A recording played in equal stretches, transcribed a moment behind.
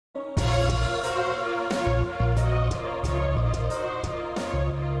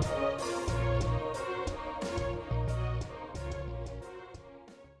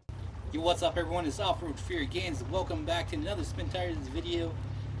What's up everyone, it's Off-RoadFury Gamez. Welcome back to another SpinTires video.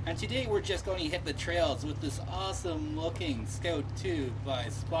 And today we're just going to hit the trails with this awesome looking Scout 2 by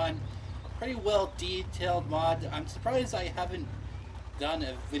Spun. Pretty well detailed mod. I'm surprised I haven't done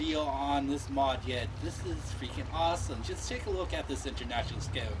a video on this mod yet. This is freaking awesome. Just take a look at this International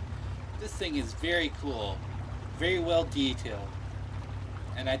Scout. This thing is very cool. Very well detailed.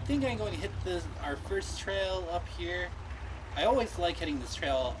 And I think I'm going to hit our first trail up here. I always like hitting this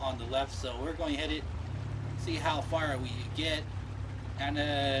trail on the left, so we're going to hit it, see how far we get. And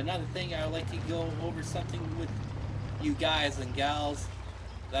another thing, I would like to go over something with you guys and gals,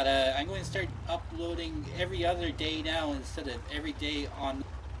 that I'm going to start uploading every other day now instead of every day on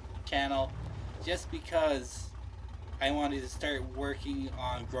the channel, just because I wanted to start working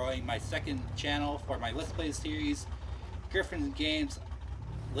on growing my second channel for my Let's Play series, Griffin Gamez.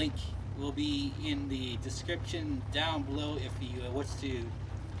 Link will be in the description down below if you wish to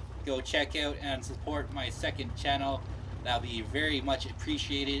go check out and support my second channel. That'll be very much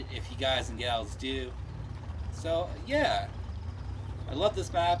appreciated if you guys and gals do. So yeah, I love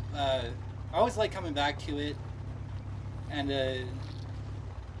this map. I always like coming back to it, and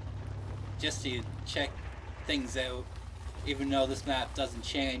just to check things out, even though this map doesn't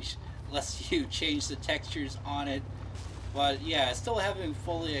change unless you change the textures on it. But yeah, I still haven't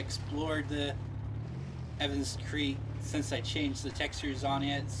fully explored the Evans Creek since I changed the textures on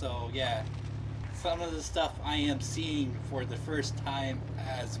it, so yeah, some of the stuff I am seeing for the first time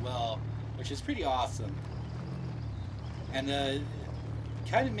as well, which is pretty awesome. And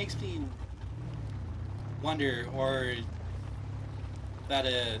kind of makes me wonder, or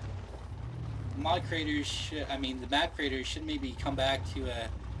that mod creators should, the map creators should maybe come back to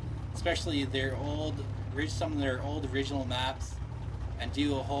especially their some of their old original maps and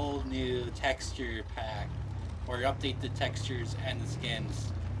do a whole new texture pack, or update the textures and the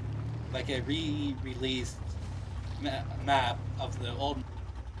skins, like a re-released map of the old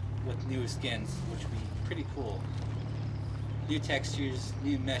with new skins, which would be pretty cool. New textures,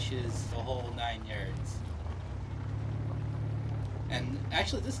 new meshes, the whole 9 yards. And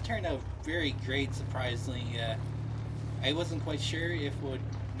actually this turned out very great, surprisingly. I wasn't quite sure if it would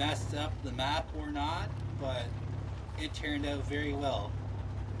mess up the map or not, but it turned out very well.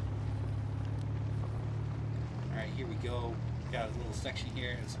 Alright, here we go. Got a little section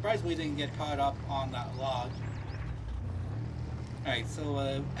here. I'm surprised we didn't get caught up on that log. Alright,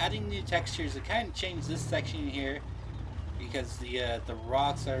 so adding new textures, it kind of changed this section here because the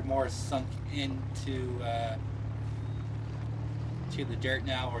rocks are more sunk into to the dirt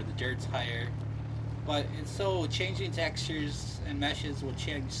now, or the dirt's higher. But so changing textures and meshes will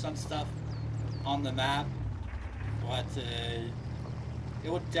change some stuff on the map, but it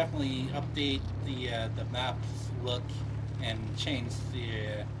would definitely update the map's look and change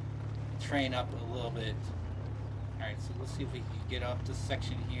the terrain up a little bit. Alright, so let's see if we can get up this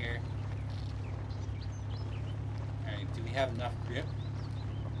section here. Alright, do we have enough grip?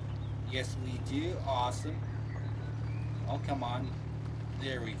 Yes, we do. Awesome. Oh, come on.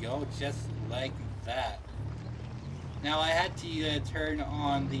 There we go. Just like that. Now I had to turn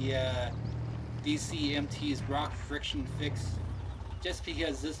on the DCMT's rock friction fix, just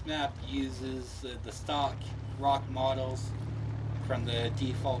because this map uses the stock rock models from the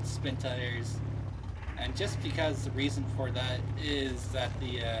default SpinTires, and just because the reason for that is that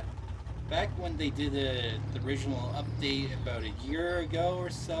back when they did the original update about a year ago or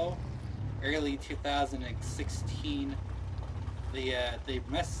so, early 2016, they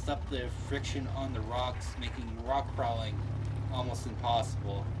messed up the friction on the rocks, making rock crawling almost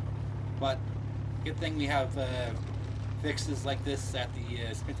impossible. But good thing we have fixes like this that the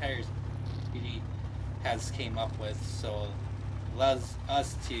SpinTires community has came up with, so it allows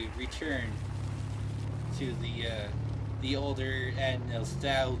us to return to the older and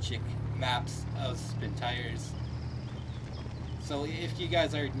nostalgic maps of SpinTires. So if you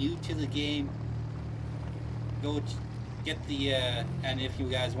guys are new to the game, go get and if you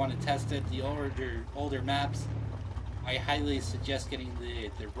guys want to test it, the older maps, I highly suggest getting the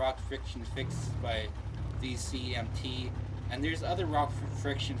rock friction fix by DCMT, and there's other rock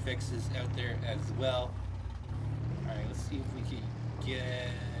friction fixes out there as well. Alright, let's see if we can get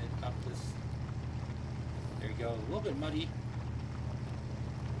up this. There we go, a little bit muddy.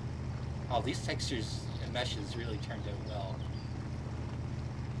 Oh, these textures and meshes really turned out well.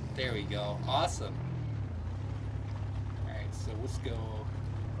 There we go, awesome. Alright, so let's go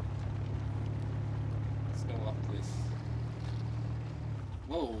up this.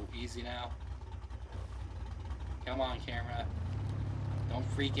 Whoa, easy now. Come on, camera. Don't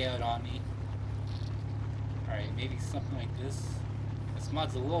freak out on me. Alright, maybe something like this. This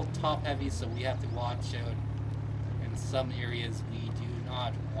mod's a little top heavy, so we have to watch out. In some areas we do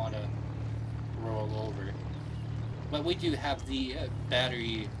not want to roll over. But we do have the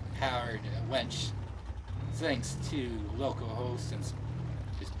battery powered winch thanks to localhost and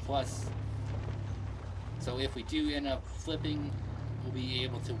Plus. So if we do end up flipping, we'll be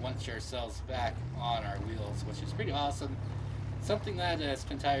able to winch ourselves back on our wheels, which is pretty awesome. Something that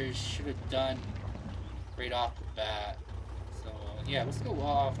SpinTires should have done right off the bat. So yeah, let's go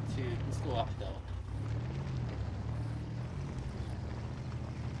uphill.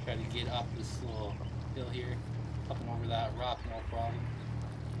 Try to get up this little hill here, up and over that rock, no problem.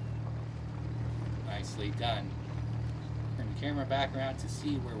 Nicely done. Turn the camera back around to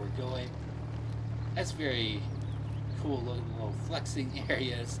see where we're going. That's very cool little flexing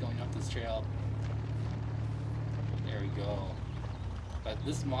areas going up this trail. There we go. But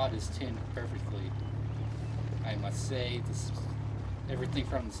this mod is tuned perfectly. I must say, everything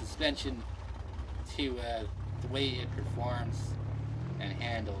from the suspension to the way it performs and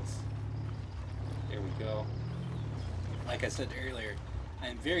handles. There we go. Like I said earlier,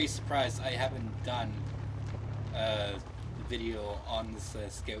 I'm very surprised I haven't done the video on this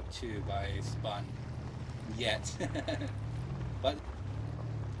Scout 2 by Spun yet. But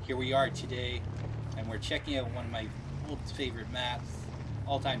here we are today, and we're checking out one of my old favorite maps,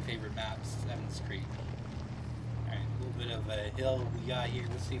 all-time favorite maps, Evans Creek. Alright, a little bit of a hill we got here.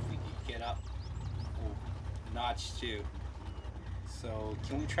 Let's see if we can get up. Oh, notch too. So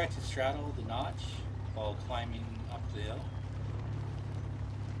can we try to straddle the notch while climbing up the hill?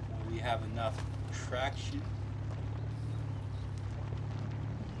 Will we have enough traction?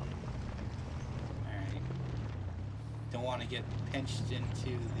 Alright. Don't want to get pinched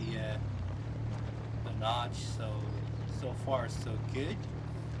into the notch, so far so good.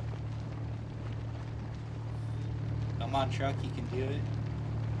 Come on, truck, you can do it.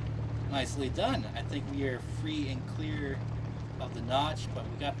 Nicely done. I think we are free and clear of the notch, but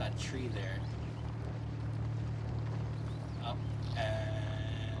we got that tree there. Up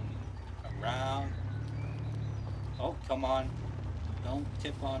and around. Oh, come on. Don't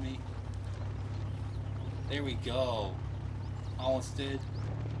tip on me. There we go. Almost did.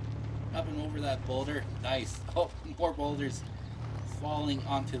 Up and over that boulder. Nice. Oh, more boulders falling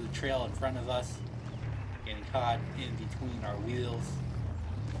onto the trail in front of us. Getting caught in between our wheels.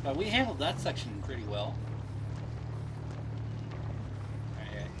 But we handled that section pretty well.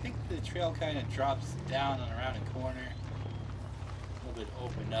 I think the trail kind of drops down and around a corner. A little bit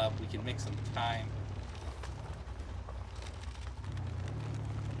opened up. We can make some time.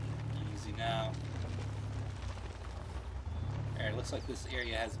 Easy now. Alright, looks like this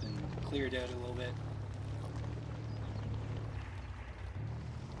area has been cleared out a little bit.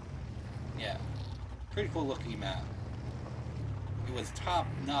 Yeah, pretty cool looking map. It was top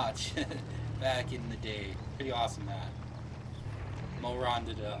notch back in the day. Pretty awesome map. Moron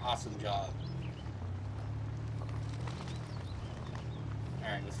did an awesome job.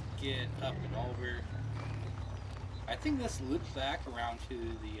 Alright, let's get up and over. I think this loops back around to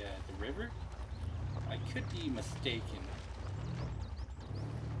the river. I could be mistaken.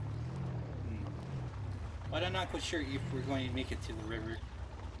 But I'm not quite sure if we're going to make it to the river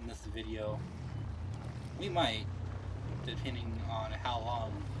in this video. We might, depending on how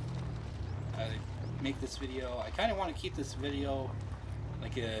long I make this video. I kind of want to keep this video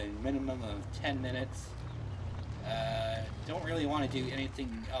like a minimum of 10 minutes. Don't really want to do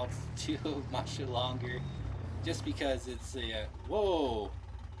anything else too much longer, just because it's a whoa.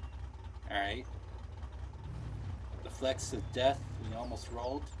 Alright, the flex of death. We almost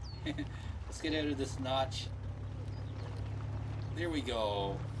rolled. Let's get out of this notch. There we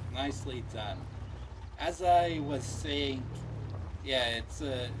go. Nicely done. As I was saying, yeah,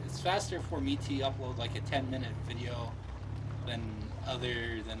 it's faster for me to upload like a 10-minute video than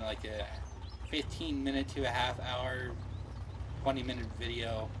like a 15-minute to a half-hour, 20-minute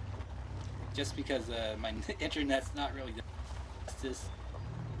video. Just because my internet's not really the fastest.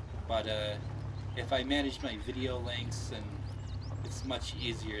 But if I manage my video lengths, then it's much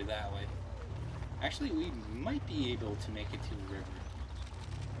easier that way. Actually, we might be able to make it to the river.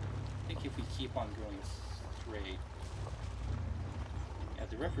 I think if we keep on going straight. Yeah,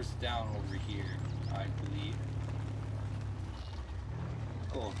 the river's down over here, I believe.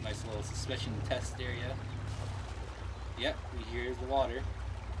 Cool, nice little suspension test area. Yep, we hear the water.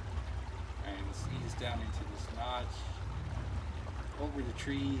 Alright, let's ease down into this notch. Over the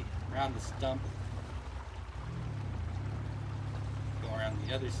tree, around the stump. Go around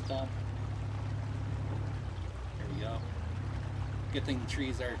the other stump. There we go. Good thing the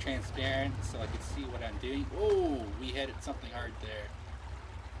trees are transparent so I can see what I'm doing. Oh, we hit something hard there.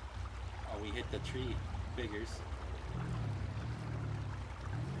 we hit the tree. Figures.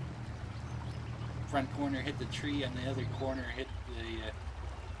 Front corner hit the tree, and the other corner hit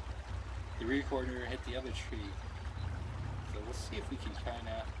the rear corner hit the other tree. So we'll see if we can kind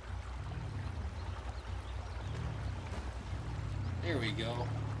of. There we go.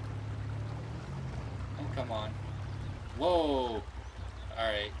 Oh, come on. Whoa!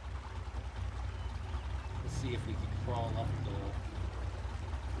 Alright. Let's see if we can crawl up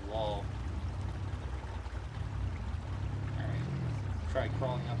the wall. Alright. Try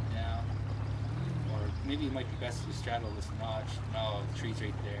crawling up now. Or maybe it might be best to straddle this notch. No, the tree's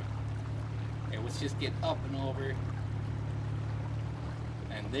right there. Okay, let's just get up and over.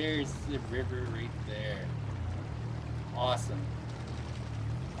 And there's the river right there. Awesome.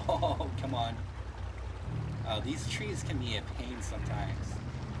 Oh, come on. These trees can be a pain sometimes.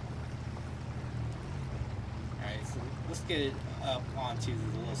 Alright, so let's get it up onto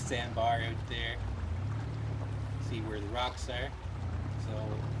the little sandbar out there. See where the rocks are. So,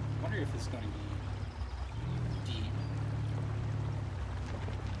 I wonder if it's going to be deep.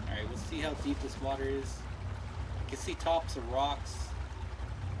 Alright, let's see how deep this water is. You can see tops of rocks.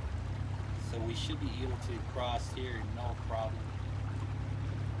 So we should be able to cross here, no problem.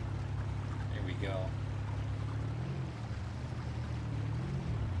 There we go.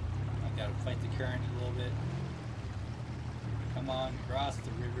 I gotta fight the current a little bit. Come on, cross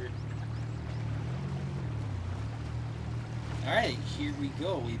the river. Alright, here we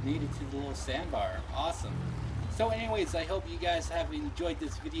go. We made it to the little sandbar. Awesome. So anyways, I hope you guys have enjoyed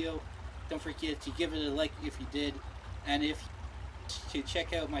this video. Don't forget to give it a like if you did. And if to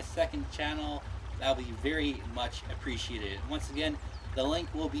check out my second channel, that'll be very much appreciated. Once again, the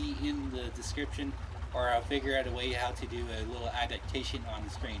link will be in the description, or I'll figure out a way how to do a little adaptation on the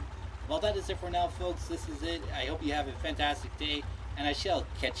screen. Well, that is it for now, folks. This is it. I hope you have a fantastic day, and I shall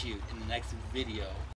catch you in the next video.